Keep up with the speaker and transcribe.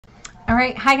All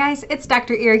right, hi guys, it's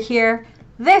Dr. Ihrig here.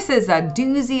 This is a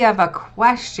doozy of a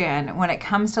question when it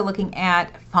comes to looking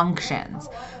at functions.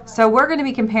 So we're going to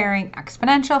be comparing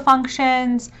exponential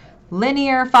functions,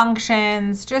 linear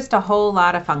functions, just a whole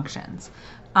lot of functions.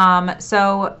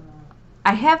 So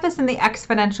I have this in the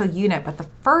exponential unit, but the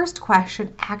first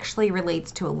question actually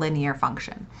relates to a linear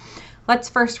function. Let's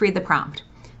first read the prompt.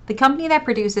 The company that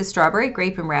produces strawberry,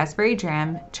 grape, and raspberry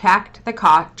jam tracked the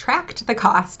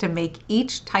cost to make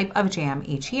each type of jam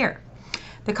each year.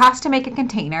 The cost to make a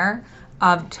container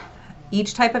of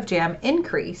each type of jam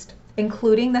increased,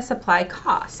 including the supply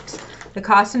costs. The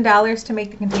cost in dollars to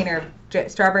make the container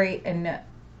of strawberry and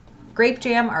grape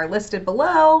jam are listed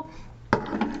below.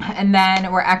 And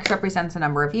then where x represents the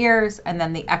number of years, and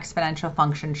then the exponential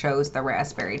function shows the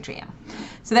raspberry jam.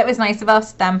 So that was nice of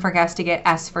us, them for us to get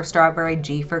S for strawberry,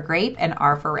 G for grape, and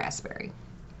R for raspberry.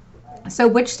 So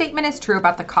which statement is true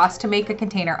about the cost to make a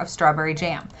container of strawberry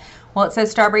jam? Well, it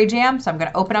says strawberry jam, so I'm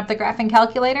going to open up the graphing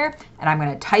calculator, and I'm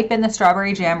going to type in the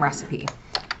strawberry jam recipe.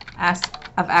 S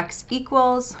of x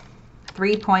equals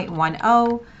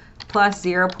 3.10 plus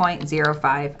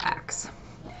 0.05x.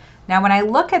 Now, when I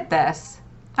look at this,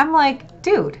 I'm like,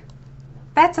 dude,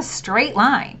 that's a straight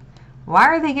line. Why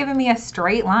are they giving me a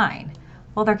straight line?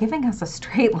 Well, they're giving us a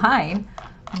straight line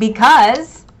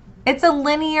because it's a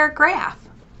linear graph,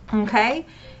 okay?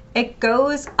 It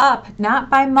goes up not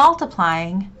by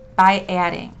multiplying, by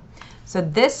adding. So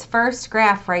this first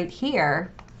graph right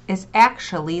here is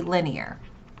actually linear.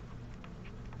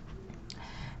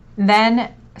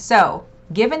 Then, so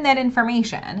given that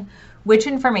information, which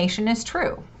information is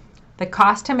true? The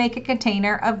cost to make a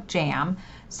container of jam.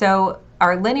 So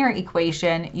our linear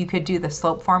equation, you could do the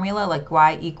slope formula like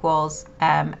y equals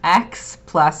mx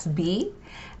plus b.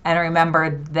 And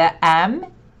remember, the m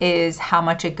is how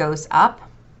much it goes up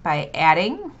by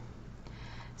adding.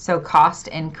 So cost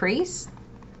increase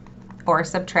or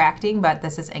subtracting, but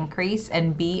this is increase,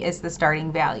 and b is the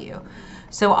starting value.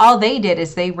 So all they did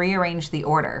is they rearranged the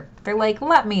order. They're like,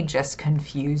 let me just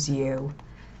confuse you.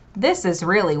 This is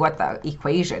really what the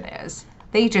equation is.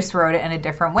 They just wrote it in a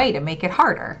different way to make it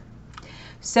harder.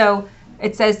 So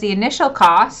it says the initial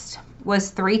cost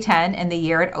was $3.10 in the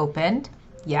year it opened.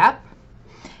 Yep.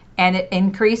 And it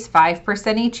increased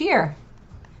 5% each year.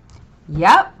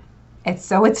 Yep.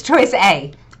 So it's choice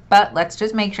A. But let's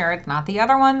just make sure it's not the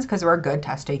other ones because we're good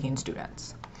test-taking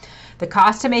students. The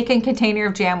cost to make a container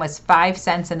of jam was 5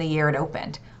 cents in the year it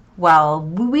opened. Well,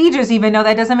 we just even know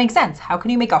that doesn't make sense. How can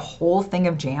you make a whole thing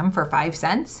of jam for 5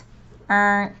 cents?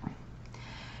 The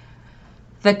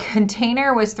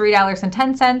container was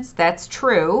 $3.10. That's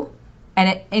true. And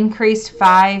it increased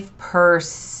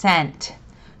 5%.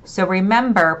 So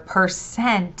remember,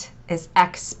 percent is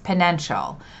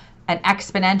exponential. And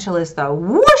exponential is the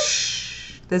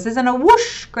whoosh. This isn't a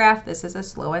whoosh graph. This is a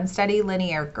slow and steady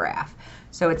linear graph.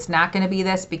 So it's not going to be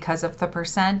this because of the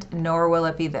percent, nor will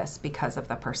it be this because of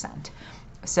the percent.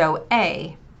 So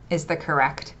A is the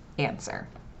correct answer.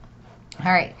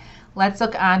 All right, let's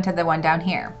look on to the one down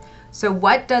here. So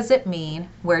what does it mean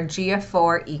where G of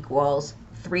 4 equals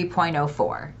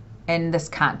 3.04 in this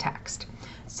context?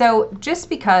 So just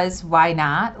because, why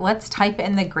not? Let's type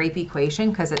in the grape equation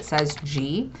because it says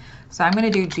G. So I'm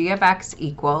going to do G of x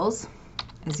equals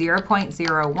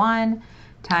 0.01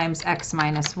 times x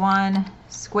minus 1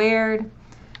 squared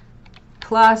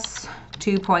plus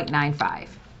 2.95.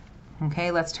 Okay,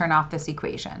 let's turn off this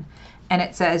equation. And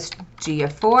it says G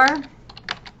of 4.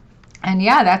 And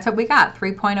yeah, that's what we got,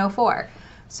 3.04.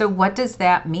 So what does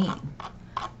that mean?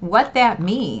 What that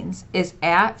means is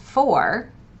at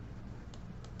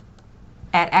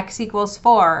x equals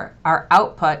 4, our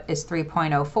output is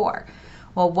 3.04.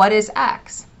 Well, what is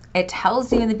x? It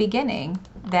tells you in the beginning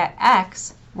that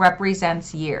x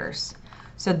represents years.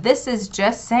 So this is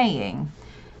just saying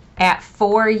at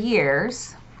 4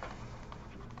 years,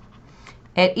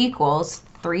 it equals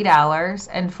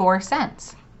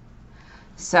 $3.04.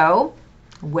 So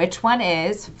which one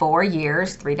is 4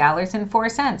 years,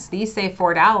 $3.04? These say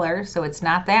 $4, so it's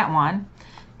not that one.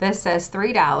 This says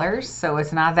 $3, so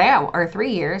it's not that, or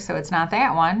 3 years, so it's not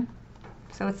that one.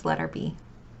 So it's letter B,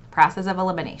 process of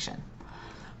elimination.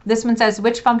 This one says,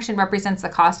 which function represents the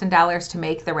cost in dollars to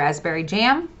make the raspberry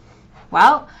jam?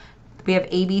 Well, we have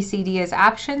A, B, C, D as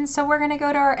options, so we're going to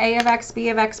go to our A of x, B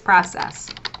of x process.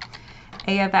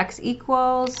 A of x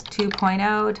equals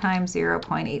 2.0 times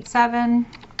 0.87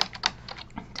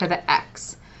 to the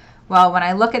x. Well, when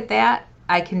I look at that,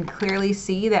 I can clearly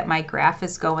see that my graph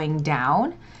is going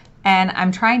down, and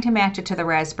I'm trying to match it to the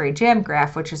raspberry jam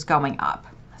graph, which is going up.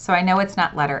 So I know it's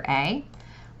not letter A.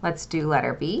 Let's do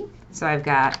letter B. So I've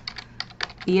got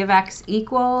B of x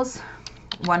equals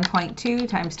 1.2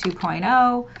 times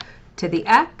 2.0 to the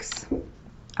x.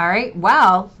 All right,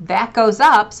 well, that goes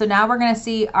up. So now we're going to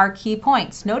see our key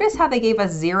points. Notice how they gave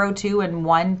us 0, 2, and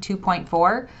 1,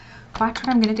 2.4. Watch what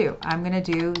I'm going to do. I'm going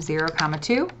to do 0,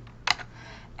 2,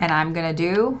 and I'm going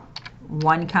to do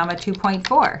 1,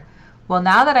 2.4. Well,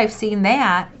 now that I've seen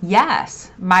that,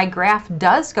 yes, my graph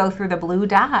does go through the blue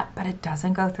dot, but it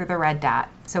doesn't go through the red dot.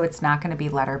 So it's not going to be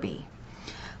letter B.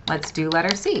 Let's do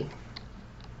letter C.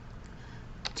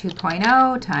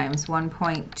 2.0 times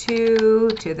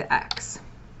 1.2 to the x.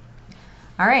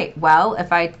 All right, well,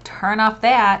 if I turn off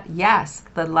that, yes,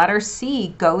 the letter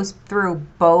C goes through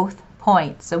both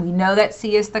points. So we know that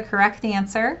C is the correct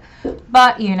answer,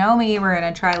 but you know me, we're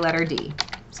going to try letter D.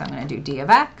 So I'm going to do D of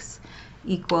x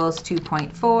equals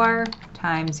 2.4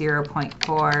 times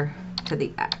 0.4 to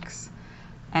the x.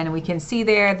 And we can see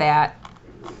there that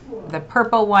the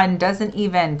purple one doesn't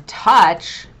even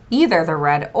touch either the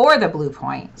red or the blue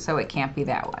point, so it can't be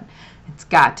that one. It's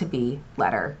got to be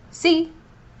letter C,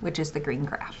 which is the green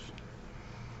graph.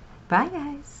 Bye,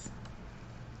 guys.